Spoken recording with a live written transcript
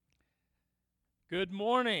Good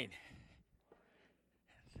morning.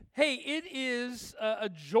 Hey, it is a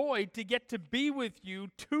joy to get to be with you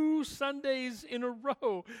 2 Sundays in a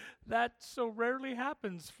row. That so rarely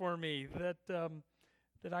happens for me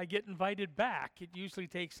that I get invited back. It usually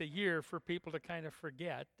takes a year for people to kind of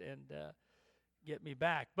forget and get me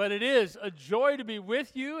back. But it is a joy to be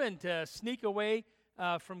with you and to sneak away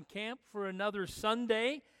from camp for another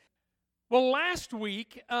Sunday. Well, last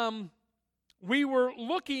week, we were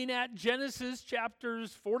looking at Genesis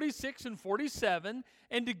chapters 46 and 47,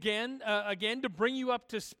 and again to bring you up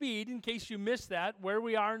to speed, in case you missed that, where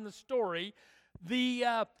we are in the story,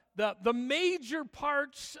 the major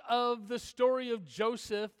parts of the story of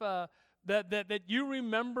Joseph that you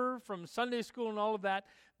remember from Sunday school and all of that,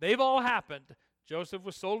 they've all happened. Joseph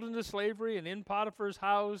was sold into slavery and in Potiphar's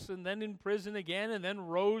house, and then in prison again, and then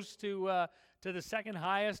rose to the second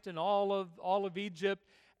highest in all of Egypt.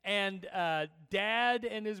 And Dad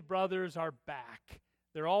and his brothers are back.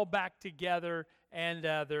 They're all back together, and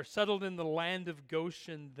they're settled in the land of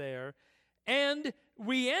Goshen there. And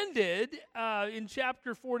we ended in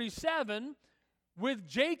chapter 47 with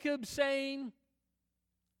Jacob saying,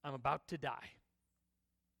 "I'm about to die."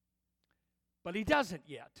 But he doesn't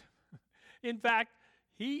yet. In fact,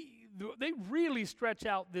 they really stretch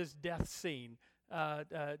out this death scene.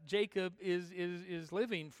 Jacob is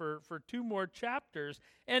living for 2 more chapters.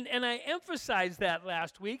 And I emphasized that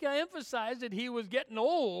last week. I emphasized that he was getting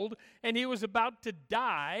old and he was about to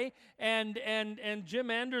die. And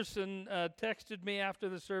Jim Anderson texted me after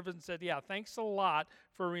the service and said, "Yeah, thanks a lot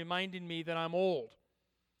for reminding me that I'm old."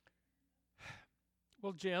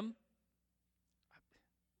 Well, Jim,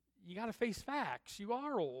 you got to face facts. You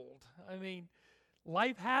are old. I mean,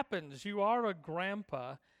 life happens. You are a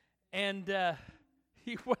grandpa. And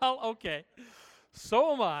well, okay,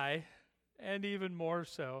 so am I, and even more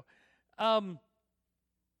so.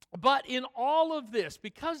 But in all of this,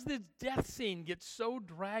 because this death scene gets so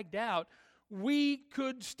dragged out, we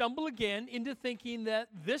could stumble again into thinking that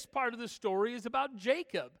this part of the story is about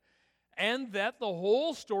Jacob, and that the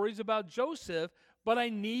whole story is about Joseph. But I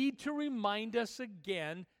need to remind us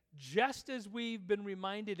again, just as we've been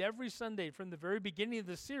reminded every Sunday from the very beginning of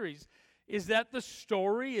the series, is that the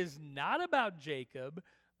story is not about Jacob,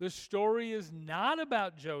 the story is not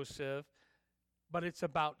about Joseph, but it's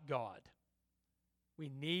about God. We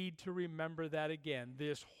need to remember that again.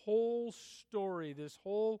 This whole story, this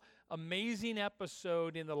whole amazing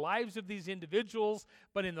episode in the lives of these individuals,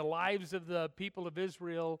 but in the lives of the people of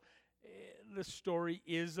Israel, the story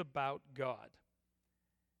is about God.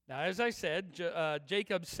 Now, as I said,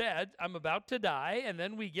 Jacob said, "I'm about to die," and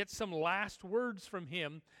then we get some last words from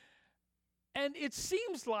him. And it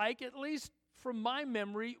seems like, at least from my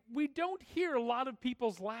memory, we don't hear a lot of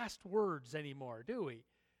people's last words anymore, do we?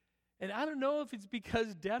 And I don't know if it's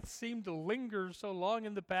because death seemed to linger so long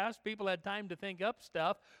in the past, people had time to think up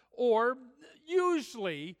stuff, or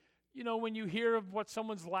usually, when you hear of what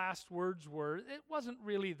someone's last words were, it wasn't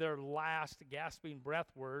really their last gasping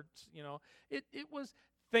breath words, It was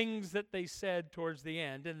things that they said towards the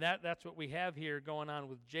end, and that's what we have here going on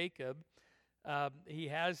with Jacob. He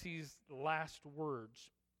has these last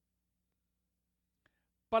words.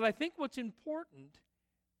 But I think what's important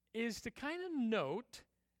is to kind of note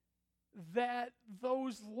that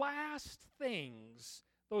those last things,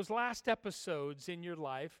 those last episodes in your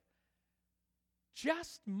life,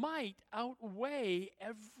 just might outweigh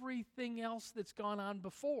everything else that's gone on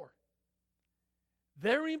before.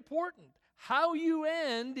 Very important. How you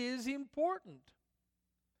end is important.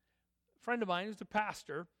 A friend of mine who's a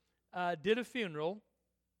pastor did a funeral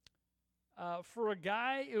for a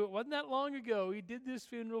guy. It wasn't that long ago. He did this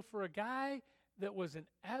funeral for a guy that was an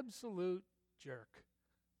absolute jerk.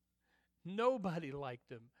 Nobody liked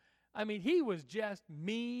him. I mean, he was just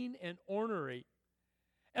mean and ornery.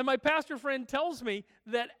 And my pastor friend tells me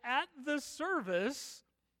that at the service,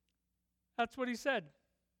 that's what he said.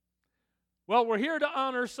 "Well, we're here to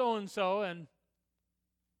honor so-and-so, and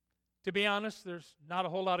to be honest, there's not a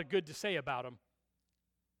whole lot of good to say about him."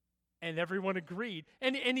 And everyone agreed.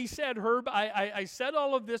 And he said, "Herb, I said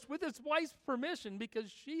all of this with his wife's permission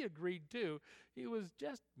because she agreed too. He was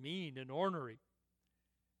just mean and ornery."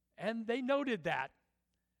 And they noted that.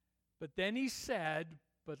 But then he said,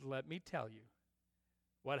 "But let me tell you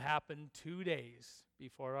what happened 2 days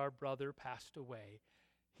before our brother passed away.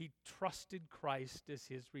 He trusted Christ as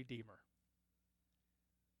his Redeemer."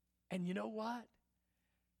 And you know what?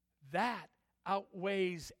 That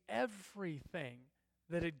outweighs everything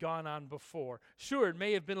that had gone on before. Sure, it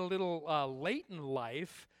may have been a little late in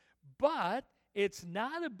life, but It's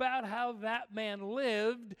not about how that man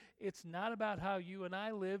lived. It's not about how you and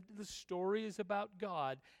I lived. The story is about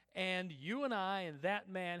God. And you and I and that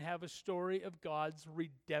man have a story of God's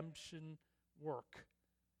redemption work.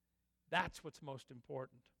 That's what's most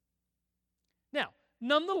important. Now,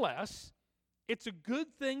 nonetheless, it's a good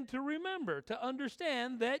thing to remember, to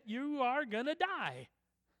understand that you are going to die.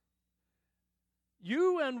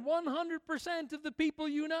 You and 100% of the people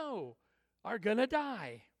you know are going to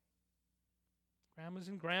die. Grandmas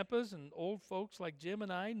and grandpas and old folks like Jim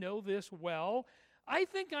and I know this well. I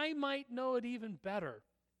think I might know it even better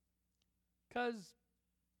because,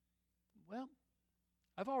 well,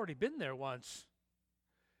 I've already been there once.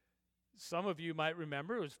 Some of you might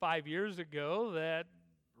remember it was 5 years ago that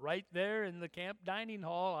right there in the camp dining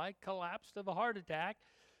hall, I collapsed of a heart attack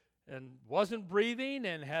and wasn't breathing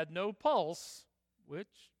and had no pulse,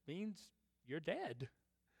 which means you're dead.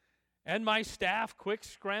 And my staff quick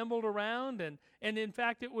scrambled around, and in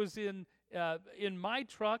fact, it was in my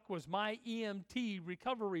truck was my EMT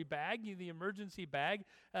recovery bag, the emergency bag.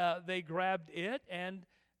 They grabbed it, and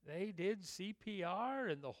they did CPR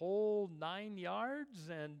and the whole 9 yards,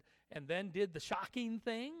 and then did the shocking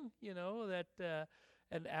thing, that.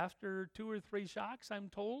 And after 2 or 3 shocks, I'm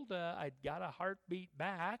told I'd got a heartbeat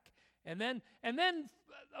back, and then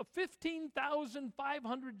a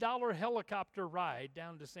 $15,500 helicopter ride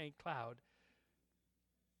down to St. Cloud.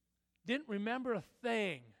 Didn't remember a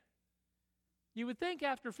thing. You would think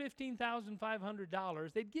after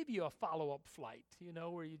 $15,500 they'd give you a follow-up flight,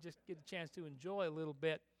 where you just get a chance to enjoy a little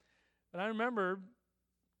bit. But I remember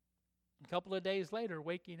a couple of days later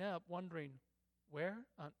waking up wondering, where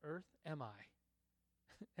on earth am I?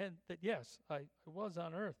 And that, yes, I was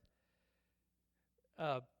on earth.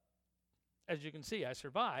 As you can see, I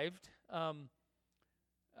survived.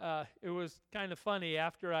 It was kind of funny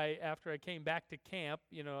after I came back to camp.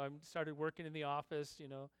 I started working in the office,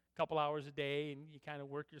 a couple hours a day, and you kind of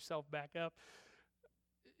work yourself back up.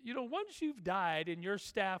 Once you've died and your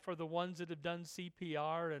staff are the ones that have done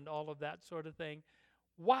CPR and all of that sort of thing,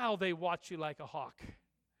 wow, they watch you like a hawk.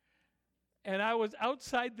 And I was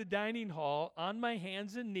outside the dining hall on my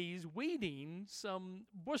hands and knees weeding some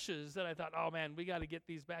bushes that I thought, oh man, we got to get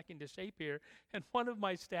these back into shape here. And one of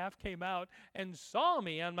my staff came out and saw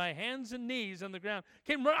me on my hands and knees on the ground.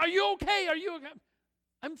 Are you okay? Are you okay?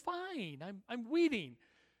 I'm fine. I'm weeding.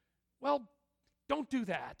 Well, don't do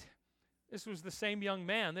that. This was the same young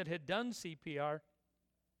man that had done CPR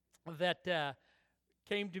that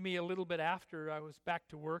came to me a little bit after I was back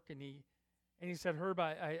to work, and he said, Herb,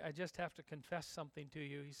 I just have to confess something to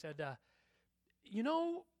you. He said, you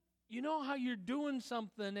know how you're doing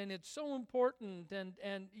something and it's so important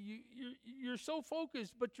and you're so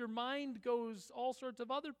focused, but your mind goes all sorts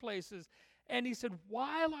of other places. And he said,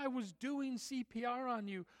 while I was doing CPR on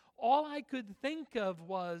you, all I could think of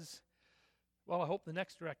was, well, I hope the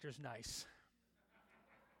next director's nice.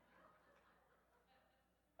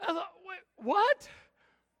 I thought, wait, what?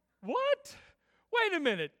 What? Wait a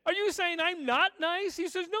minute. Are you saying I'm not nice? He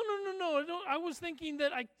says, no. I was thinking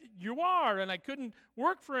that you are, and I couldn't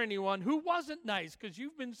work for anyone who wasn't nice because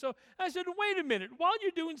you've been so. I said, wait a minute. While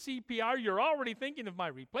you're doing CPR, you're already thinking of my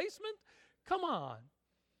replacement? Come on.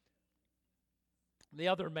 The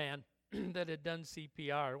other man that had done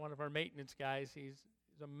CPR, one of our maintenance guys, he's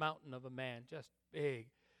a mountain of a man, just big.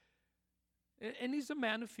 And he's a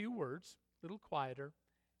man of few words, a little quieter.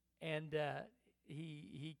 And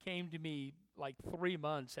he came to me like 3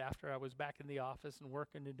 months after I was back in the office and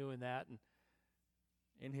working and doing that, and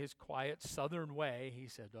in his quiet Southern way, he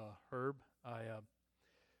said, "Herb, I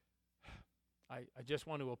just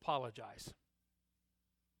want to apologize."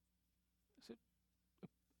 I said,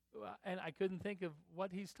 and I couldn't think of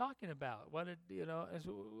what he's talking about. I said,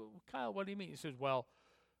 Kyle, what do you mean? He says, "Well,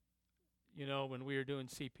 when we were doing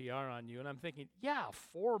CPR on you," and I'm thinking, yeah,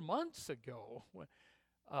 4 months ago.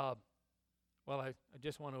 Well, I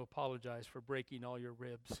just want to apologize for breaking all your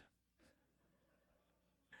ribs.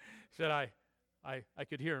 Said I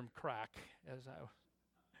could hear him crack and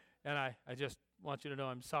I just want you to know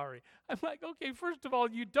I'm sorry. I'm like, okay, first of all,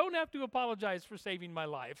 you don't have to apologize for saving my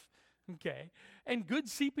life, okay? And good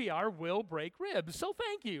CPR will break ribs, so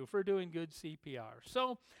thank you for doing good CPR.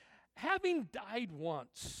 So having died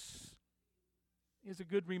once is a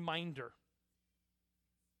good reminder.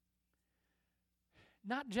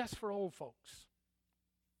 Not just for old folks.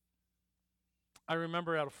 I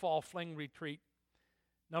remember at a fall fling retreat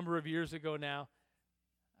a number of years ago now,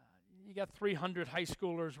 you got 300 high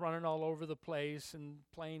schoolers running all over the place and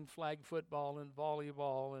playing flag football and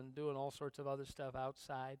volleyball and doing all sorts of other stuff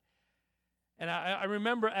outside. And I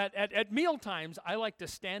remember at meal times, I like to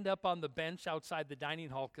stand up on the bench outside the dining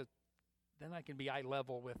hall because then I can be eye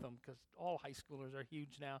level with them because all high schoolers are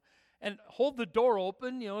huge now. And hold the door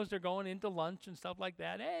open, as they're going into lunch and stuff like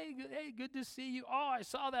that. Hey, good to see you. Oh, I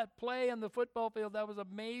saw that play on the football field. That was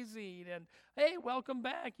amazing. And hey, welcome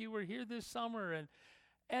back. You were here this summer.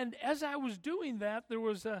 And as I was doing that, there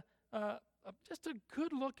was just a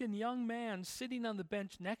good-looking young man sitting on the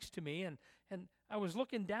bench next to me, and I was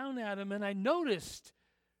looking down at him, and I noticed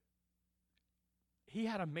he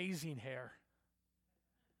had amazing hair.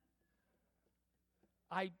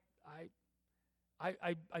 I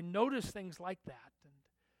noticed things like that,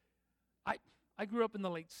 and I grew up in the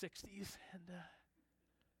late 60s,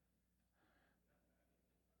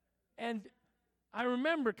 and I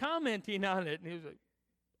remember commenting on it, and he was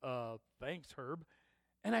like, thanks, Herb.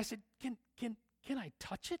 And I said, can I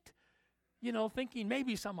touch it? Thinking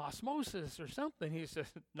maybe some osmosis or something. He said,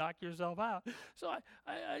 knock yourself out. So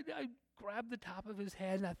I grabbed the top of his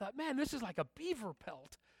head, and I thought, man, this is like a beaver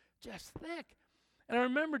pelt, just thick. And I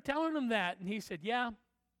remember telling him that, and he said, yeah,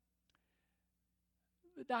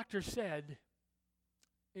 the doctor said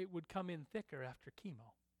it would come in thicker after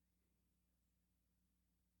chemo.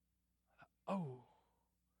 Oh,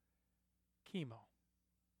 chemo.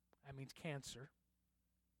 That means cancer.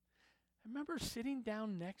 I remember sitting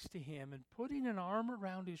down next to him and putting an arm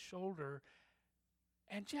around his shoulder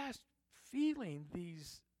and just feeling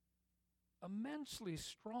these immensely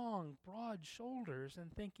strong, broad shoulders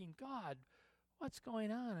and thinking, God, what's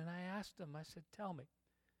going on? And I asked him, I said, tell me,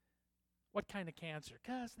 what kind of cancer?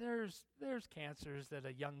 Because there's cancers that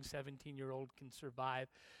a young 17-year-old can survive.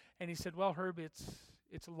 And he said, well, Herb,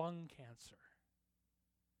 it's lung cancer.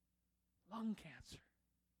 Lung cancer.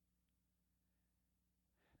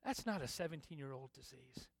 That's not a 17-year-old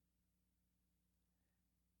disease.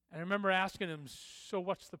 And I remember asking him, so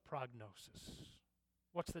what's the prognosis?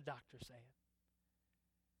 What's the doctor saying?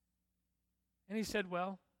 And he said,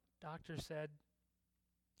 well, doctor said,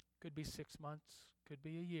 could be 6 months, could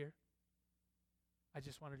be a year. I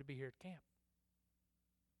just wanted to be here at camp.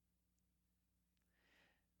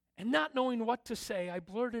 And not knowing what to say, I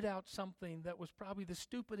blurted out something that was probably the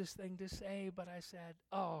stupidest thing to say, but I said,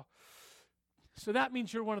 oh, so that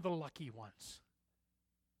means you're one of the lucky ones.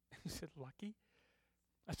 He said, lucky?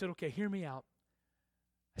 I said, okay, hear me out.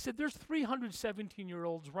 I said, there's 300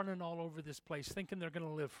 17-year-olds running all over this place thinking they're going to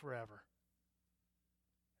live forever.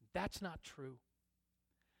 That's not true.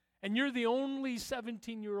 And you're the only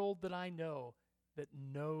 17-year-old that I know that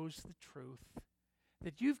knows the truth,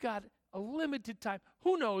 that you've got a limited time.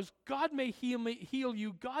 Who knows? God may heal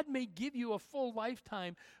you. God may give you a full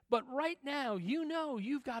lifetime. But right now,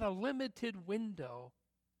 you've got a limited window.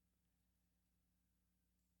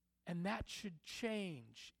 And that should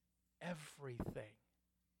change everything.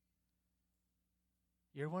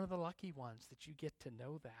 You're one of the lucky ones that you get to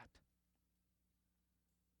know that.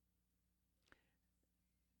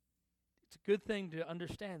 It's a good thing to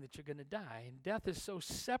understand that you're going to die. And death is so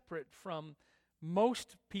separate from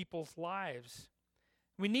most people's lives.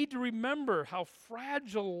 We need to remember how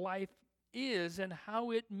fragile life is and how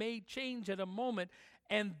it may change at a moment,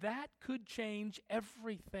 and that could change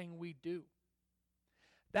everything we do.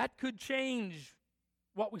 That could change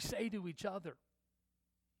what we say to each other.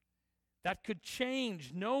 That could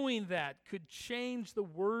change, knowing that could change the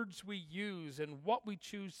words we use and what we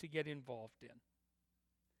choose to get involved in.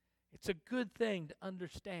 It's a good thing to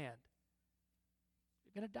understand.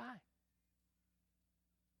 You're going to die.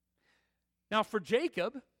 Now for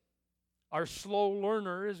Jacob, our slow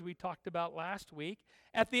learner, as we talked about last week,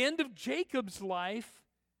 at the end of Jacob's life,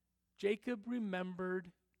 Jacob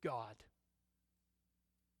remembered God.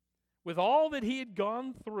 With all that he had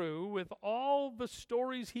gone through, with all the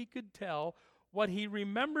stories he could tell, what he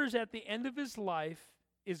remembers at the end of his life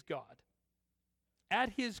is God.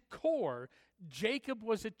 At his core, Jacob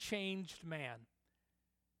was a changed man.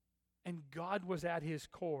 And God was at his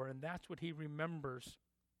core, and that's what he remembers.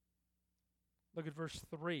 Look at verse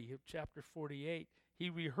 3 of chapter 48. He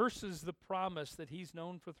rehearses the promise that he's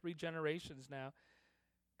known for 3 generations now.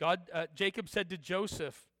 Jacob said to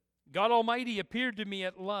Joseph, God Almighty appeared to me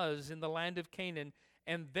at Luz in the land of Canaan,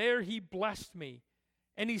 and there he blessed me.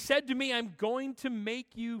 And he said to me, I'm going to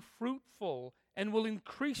make you fruitful and will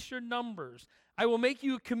increase your numbers. I will make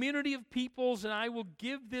you a community of peoples, and I will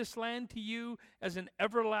give this land to you as an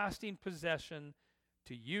everlasting possession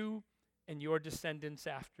to you and your descendants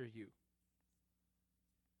after you.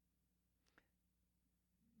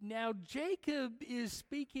 Now, Jacob is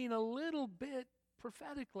speaking a little bit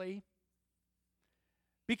prophetically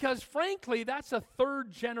because, frankly, that's a 3rd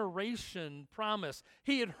generation promise.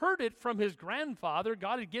 He had heard it from his grandfather.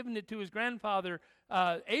 God had given it to his grandfather,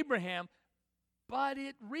 Abraham, but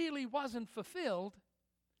it really wasn't fulfilled.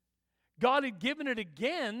 God had given it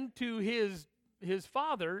again to his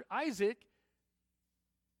father, Isaac,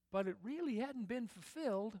 but it really hadn't been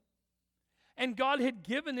fulfilled. And God had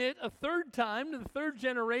given it a third time to the third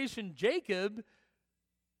generation, Jacob,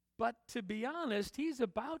 but to be honest, he's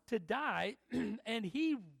about to die, and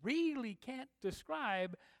he really can't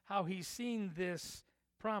describe how he's seen this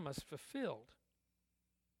promise fulfilled.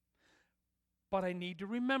 But I need to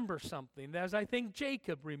remember something, as I think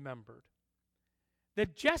Jacob remembered,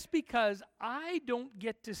 that just because I don't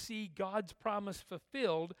get to see God's promise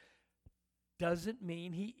fulfilled doesn't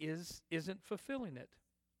mean he isn't fulfilling it.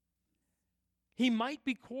 He might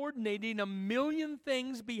be coordinating a million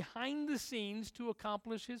things behind the scenes to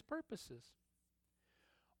accomplish his purposes.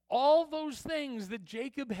 All those things that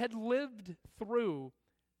Jacob had lived through,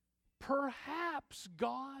 perhaps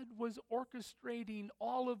God was orchestrating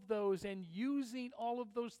all of those and using all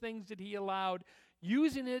of those things that he allowed,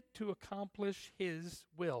 using it to accomplish his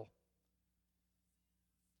will.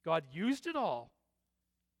 God used it all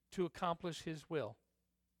to accomplish his will.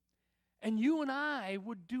 And you and I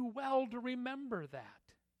would do well to remember that.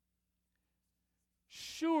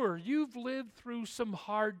 Sure, you've lived through some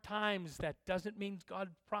hard times. That doesn't mean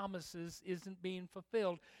God's promises isn't being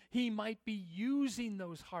fulfilled. He might be using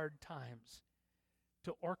those hard times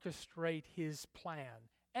to orchestrate his plan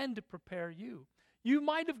and to prepare you. You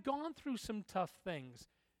might have gone through some tough things.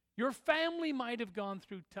 Your family might have gone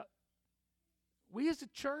through tough. We as a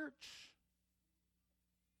church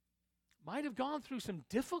might have gone through some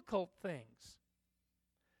difficult things.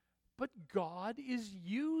 But God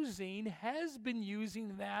has been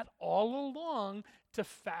using that all along to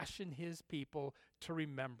fashion his people to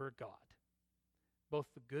remember God.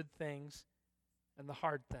 Both the good things and the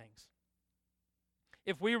hard things.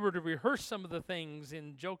 If we were to rehearse some of the things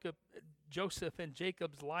in Joseph and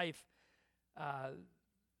Jacob's life,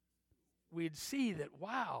 we'd see that,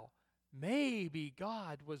 wow, maybe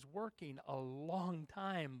God was working a long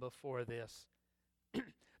time before this.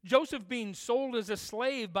 Joseph being sold as a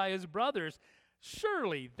slave by his brothers,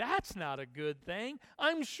 surely that's not a good thing.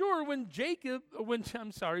 I'm sure when Joseph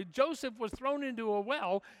was thrown into a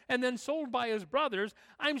well and then sold by his brothers,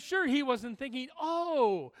 I'm sure he wasn't thinking,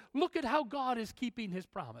 oh, look at how God is keeping his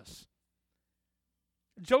promise.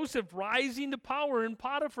 Joseph rising to power in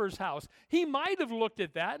Potiphar's house. He might have looked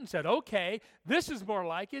at that and said, okay, this is more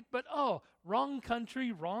like it, but wrong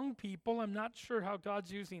country, wrong people. I'm not sure how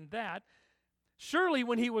God's using that. Surely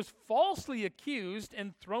when he was falsely accused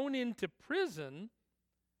and thrown into prison,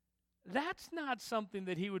 that's not something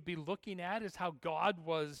that he would be looking at as how God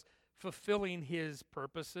was fulfilling his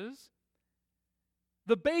purposes.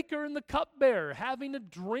 The baker and the cupbearer having a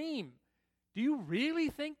dream. Do you really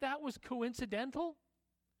think that was coincidental?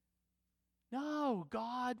 No,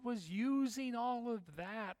 God was using all of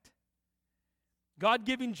that. God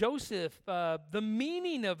giving Joseph the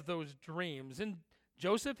meaning of those dreams. And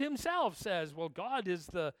Joseph himself says, well, God is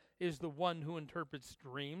the one who interprets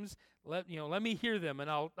dreams. Let me hear them and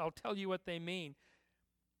I'll tell you what they mean.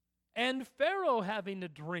 And Pharaoh having a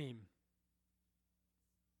dream.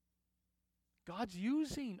 God's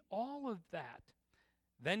using all of that.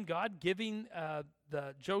 Then God giving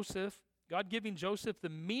Joseph the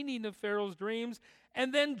meaning of Pharaoh's dreams,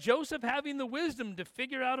 and then Joseph having the wisdom to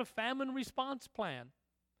figure out a famine response plan.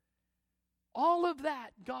 All of that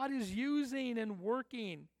God is using and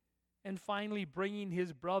working, and finally bringing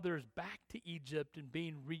his brothers back to Egypt and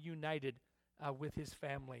being reunited with his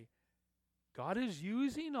family. God is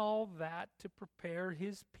using all that to prepare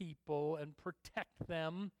his people and protect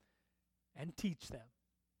them and teach them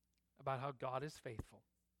about how God is faithful.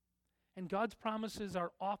 And God's promises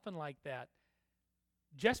are often like that.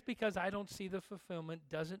 Just because I don't see the fulfillment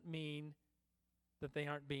doesn't mean that they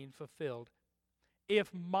aren't being fulfilled.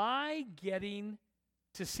 If my getting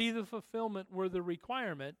to see the fulfillment were the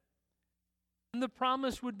requirement, then the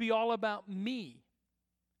promise would be all about me.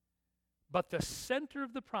 But the center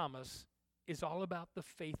of the promise is all about the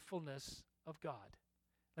faithfulness of God.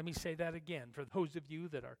 Let me say that again for those of you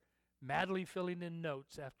that are madly filling in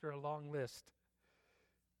notes after a long list.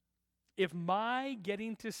 If my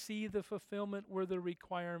getting to see the fulfillment were the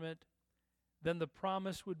requirement, then the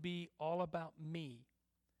promise would be all about me.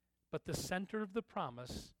 But the center of the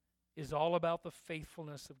promise is all about the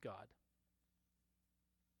faithfulness of God.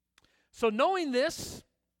 So knowing this,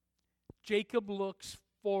 Jacob looks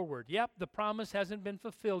forward. Yep, the promise hasn't been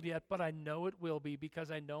fulfilled yet, but I know it will be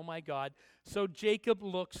because I know my God. So Jacob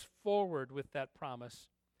looks forward with that promise.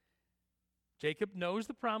 Jacob knows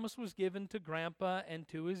the promise was given to Grandpa and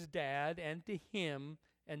to his dad and to him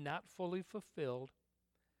and not fully fulfilled.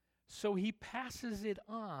 So he passes it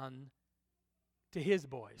on to his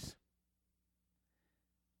boys.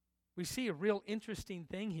 we see a real interesting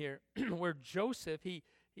thing here where Joseph,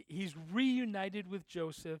 he's reunited with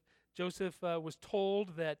Joseph. Joseph was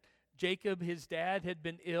told that Jacob, his dad, had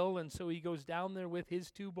been ill, and so he goes down there with his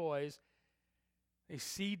two boys. They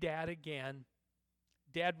see Dad again.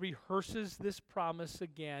 Dad rehearses this promise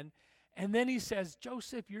again, and then he says,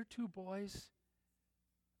 Joseph, your two boys,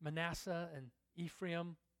 Manasseh and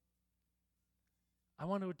Ephraim, I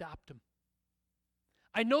want to adopt them.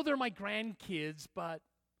 I know they're my grandkids, but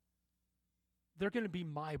they're going to be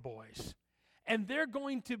my boys. And they're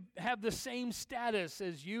going to have the same status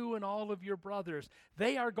as you and all of your brothers.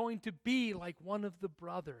 They are going to be like one of the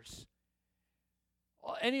brothers.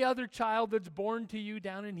 Any other child that's born to you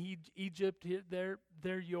down in Egypt,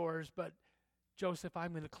 they're yours. But Joseph,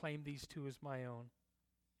 I'm going to claim these two as my own.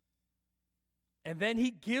 And then he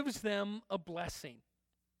gives them a blessing.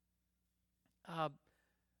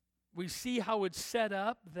 We see how it's set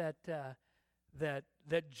up that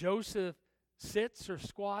Joseph sits or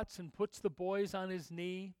squats and puts the boys on his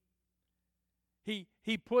knee. He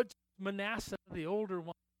puts Manasseh, the older one,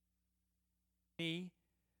 on his knee,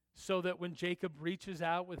 so that when Jacob reaches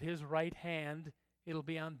out with his right hand, it'll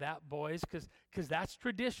be on that boy's, because that's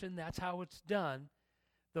tradition. That's how it's done.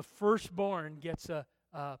 The firstborn gets a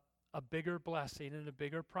bigger blessing and a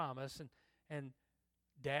bigger promise, and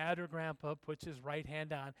Dad or Grandpa puts his right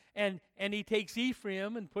hand on, and he takes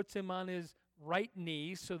Ephraim and puts him on his right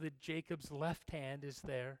knee so that Jacob's left hand is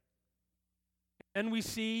there. And we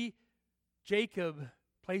see Jacob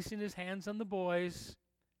placing his hands on the boys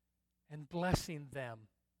and blessing them,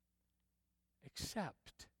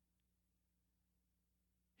 except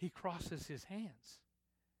he crosses his hands,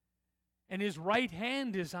 and his right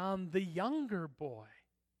hand is on the younger boy.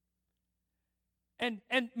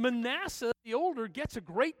 And Manasseh, the older, gets a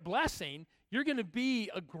great blessing. You're going to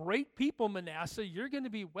be a great people, Manasseh. You're going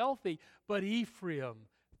to be wealthy. But Ephraim,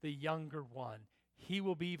 the younger one, he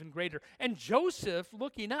will be even greater. And Joseph,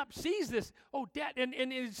 looking up, sees this. Oh, Dad, and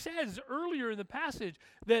it says earlier in the passage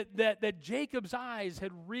that Jacob's eyes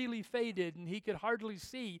had really faded and he could hardly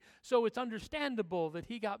see. So it's understandable that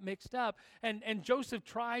he got mixed up. And Joseph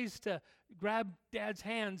tries to grab Dad's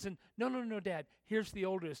hands and, no, Dad, here's the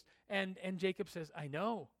oldest. And Jacob says, I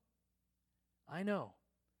know.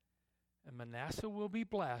 And Manasseh will be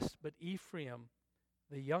blessed, but Ephraim,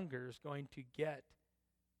 the younger, is going to get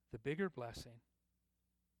the bigger blessing.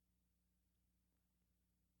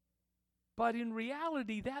 But in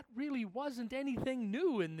reality, that really wasn't anything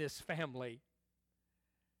new in this family.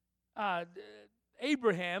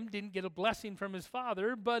 Abraham didn't get a blessing from his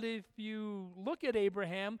father, but if you look at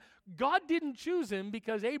Abraham, God didn't choose him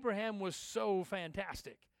because Abraham was so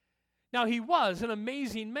fantastic. Now, he was an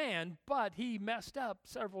amazing man, but he messed up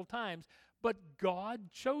several times. But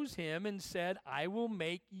God chose him and said, I will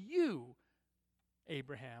make you,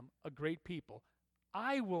 Abraham, a great people.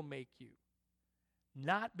 I will make you.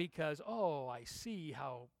 Not because, I see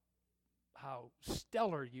how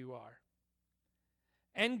stellar you are.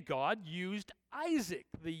 And God used Isaac,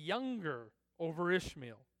 the younger, over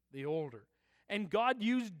Ishmael, the older. And God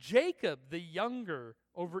used Jacob, the younger,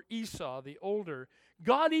 over Esau, the older.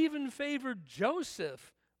 God even favored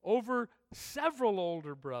Joseph over several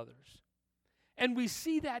older brothers. And we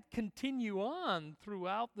see that continue on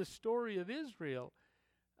throughout the story of Israel.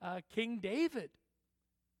 King David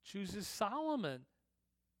chooses Solomon,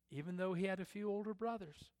 even though he had a few older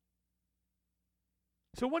brothers.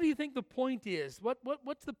 So what do you think the point is?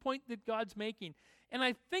 What's the point that God's making? And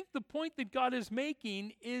I think the point that God is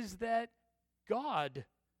making is that God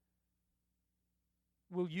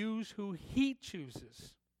will use who he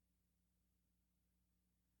chooses.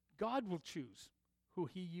 God will choose who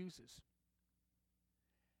he uses.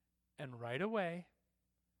 And right away,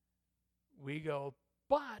 we go,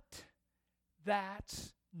 but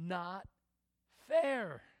that's not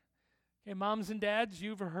fair. Okay, moms and dads,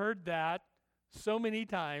 you've heard that so many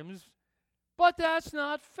times, but that's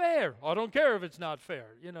not fair. I don't care if it's not fair,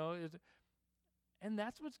 and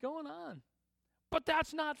that's what's going on. But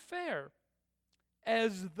that's not fair,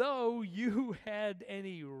 as though you had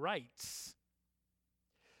any rights.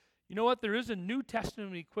 You know what? There is a New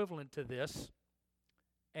Testament equivalent to this,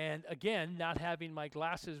 and again, not having my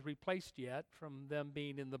glasses replaced yet from them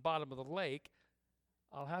being in the bottom of the lake,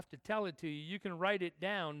 I'll have to tell it to you. You can write it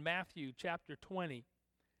down, Matthew chapter 20.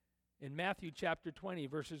 In Matthew chapter 20,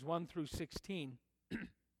 verses 1 through 16,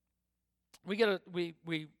 we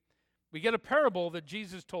get a parable that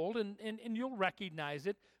Jesus told, and you'll recognize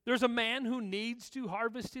it. There's a man who needs to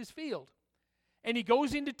harvest his field. And he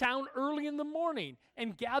goes into town early in the morning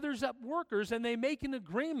and gathers up workers, and they make an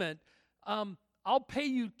agreement. I'll pay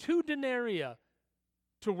you 2 denarii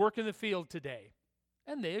to work in the field today.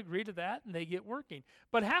 And they agree to that, and they get working.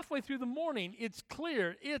 But halfway through the morning, it's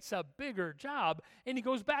clear it's a bigger job, and he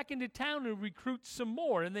goes back into town and recruits some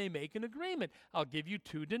more, and they make an agreement. I'll give you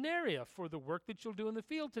 2 denarii for the work that you'll do in the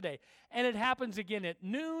field today. And it happens again at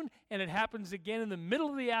noon, and it happens again in the middle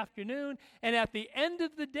of the afternoon, and at the end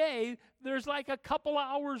of the day, there's like a couple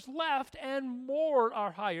hours left, and more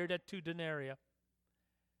are hired at 2 denarii.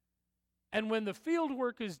 And when the field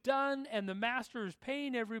work is done and the master is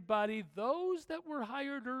paying everybody, those that were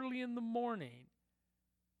hired early in the morning,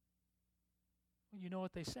 you know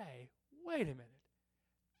what they say? Wait a minute.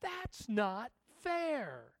 That's not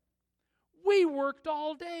fair. We worked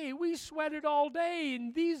all day. We sweated all day.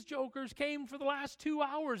 And these jokers came for the last 2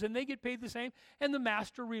 hours and they get paid the same. And the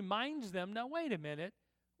master reminds them, now wait a minute.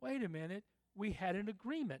 We had an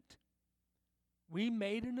agreement. We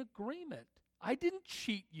made an agreement. I didn't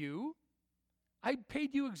cheat you. I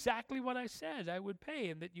paid you exactly what I said I would pay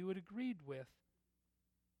and that you had agreed with.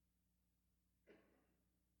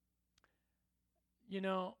 You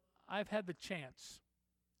know, I've had the chance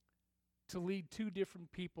to lead 2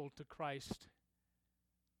 different people to Christ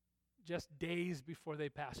just days before they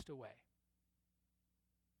passed away.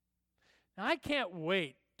 Now, I can't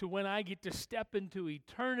wait to when I get to step into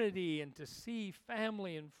eternity and to see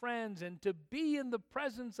family and friends and to be in the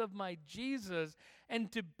presence of my Jesus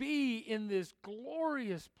and to be in this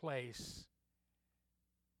glorious place.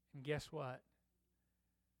 And guess what?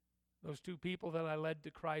 Those 2 people that I led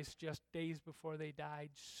to Christ just days before they died,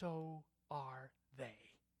 so are they.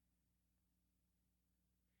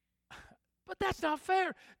 But that's not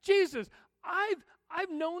fair. Jesus, I've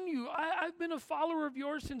known you. I've been a follower of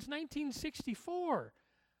yours since 1964.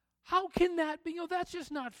 How can that be? That's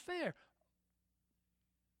just not fair.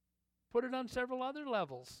 Put it on several other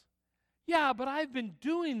levels. Yeah, but I've been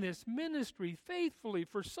doing this ministry faithfully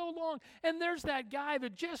for so long, and there's that guy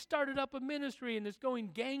that just started up a ministry and is going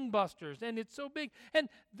gangbusters, and it's so big, and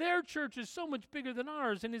their church is so much bigger than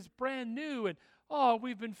ours, and it's brand new, and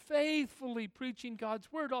we've been faithfully preaching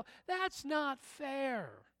God's word. That's not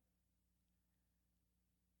fair.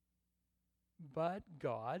 But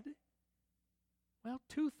God, well,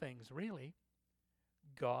 2 things, really.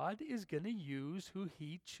 God is going to use who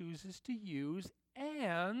he chooses to use,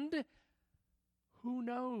 and who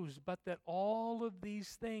knows but that all of these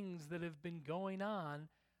things that have been going on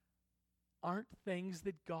aren't things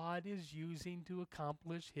that God is using to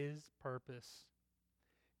accomplish his purpose.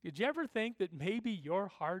 Did you ever think that maybe your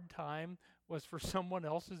hard time was for someone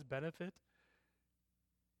else's benefit?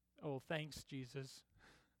 Oh, thanks, Jesus.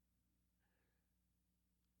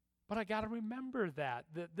 But I got to remember that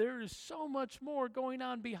there is so much more going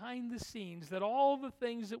on behind the scenes, that all the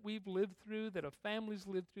things that we've lived through, that a family's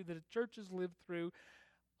lived through, that a church has lived through,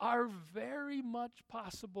 are very much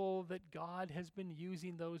possible that God has been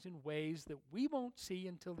using those in ways that we won't see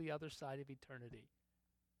until the other side of eternity.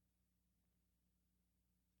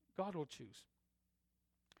 God will choose.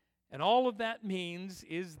 And all of that means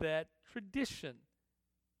is that tradition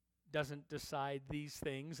doesn't decide these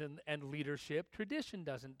things, and leadership. Tradition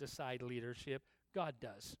doesn't decide leadership. God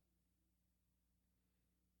does.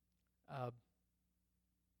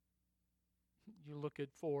 You look at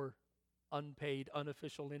 4 unpaid,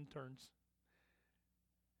 unofficial interns.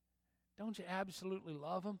 Don't you absolutely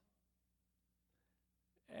love them?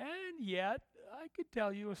 And yet, I could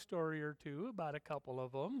tell you a story or 2 about a couple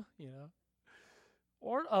of them,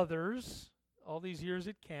 or others. All these years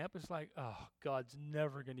at camp, it's like, oh, God's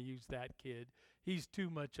never going to use that kid. He's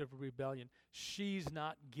too much of a rebellion. She's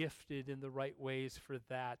not gifted in the right ways for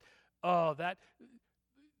that.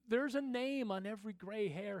 There's a name on every gray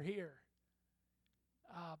hair here.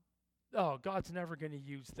 God's never going to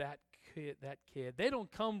use that kid. They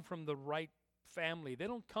don't come from the right family. They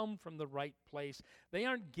don't come from the right place. They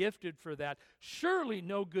aren't gifted for that. Surely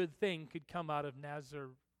no good thing could come out of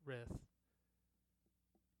Nazareth.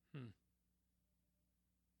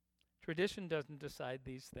 Tradition doesn't decide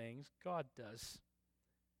these things. God does.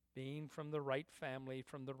 Being from the right family,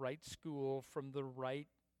 from the right school, from the right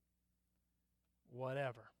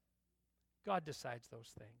whatever. God decides those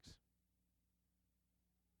things.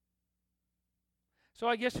 So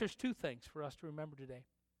I guess there's 2 things for us to remember today.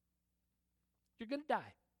 You're going to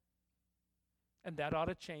die. And that ought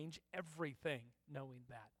to change everything, knowing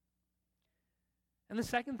that. And the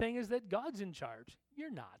second thing is that God's in charge. You're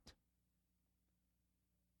not.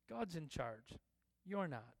 God's in charge. You're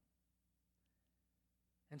not.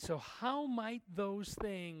 And so how might those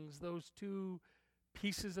things, those 2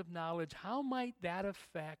 pieces of knowledge, how might that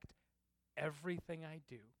affect everything I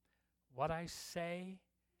do? What I say,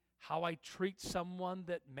 how I treat someone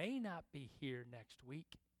that may not be here next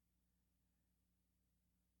week?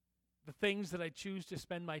 the things that I choose to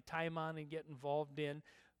spend my time on and get involved in,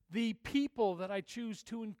 the people that I choose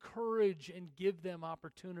to encourage and give them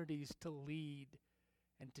opportunities to lead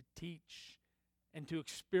and to teach and to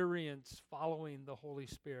experience following the Holy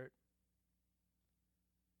Spirit.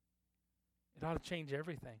 It ought to change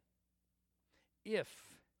everything. If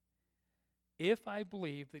I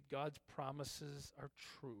believe that God's promises are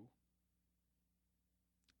true,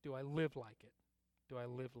 do I live like it? Do I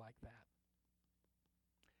live like that?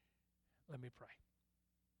 Let me pray.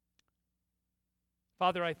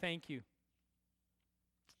 Father, I thank you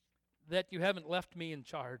that you haven't left me in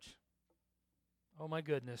charge. Oh my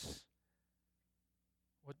goodness,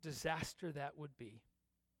 what disaster that would be.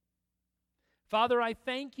 Father, I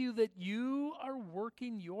thank you that you are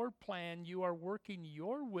working your plan, you are working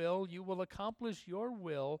your will, you will accomplish your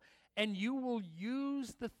will, and you will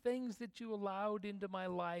use the things that you allowed into my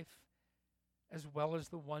life as well as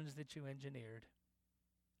the ones that you engineered.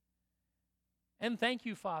 And thank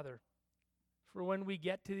you, Father, for when we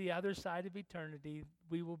get to the other side of eternity,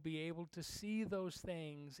 we will be able to see those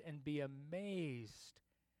things and be amazed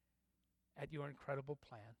at your incredible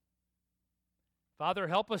plan. Father,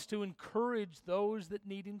 help us to encourage those that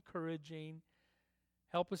need encouraging.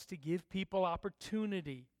 Help us to give people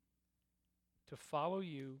opportunity to follow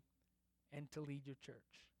you and to lead your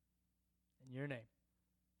church. In your name,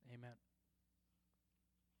 amen.